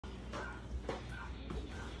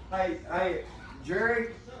Hey, Jerry,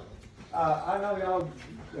 I know y'all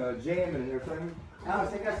jamming and everything. I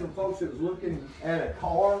think got some folks that was looking at a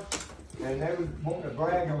car and they was wanting to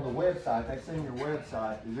brag on the website. They seen your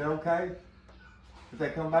website. Is it okay if they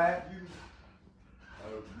come back? You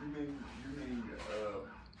mean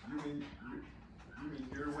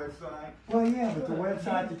your website? Well, yeah, but the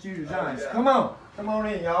website that you designed. Yeah. Come on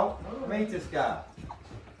in, y'all. Meet this guy.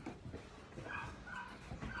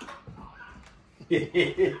 You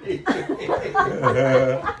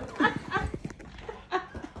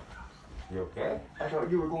okay? I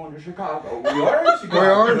thought you were going to Chicago. We are in Chicago. We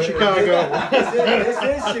are in Chicago. This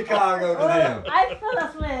is Chicago to them. I fell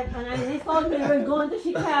asleep and he told me we were going to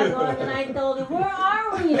Chicago and then I told him, where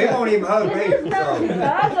are we? They won't even hug me. This is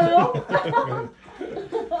not Chicago.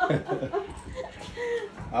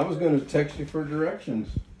 I was going to text you for directions.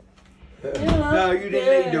 No, you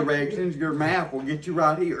didn't need directions. Your map will get you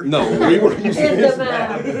right here. No, we were using Here's the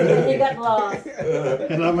map. And he got lost.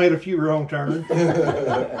 And I made a few wrong turns.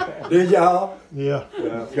 Did y'all? Yeah.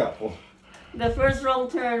 A couple. The first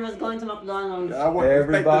wrong turn was going to McDonald's.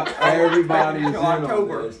 Everybody's in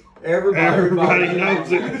October. on this. Everybody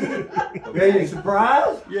knows it. Are you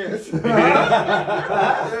surprised? Yes.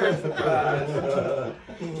 They're surprised.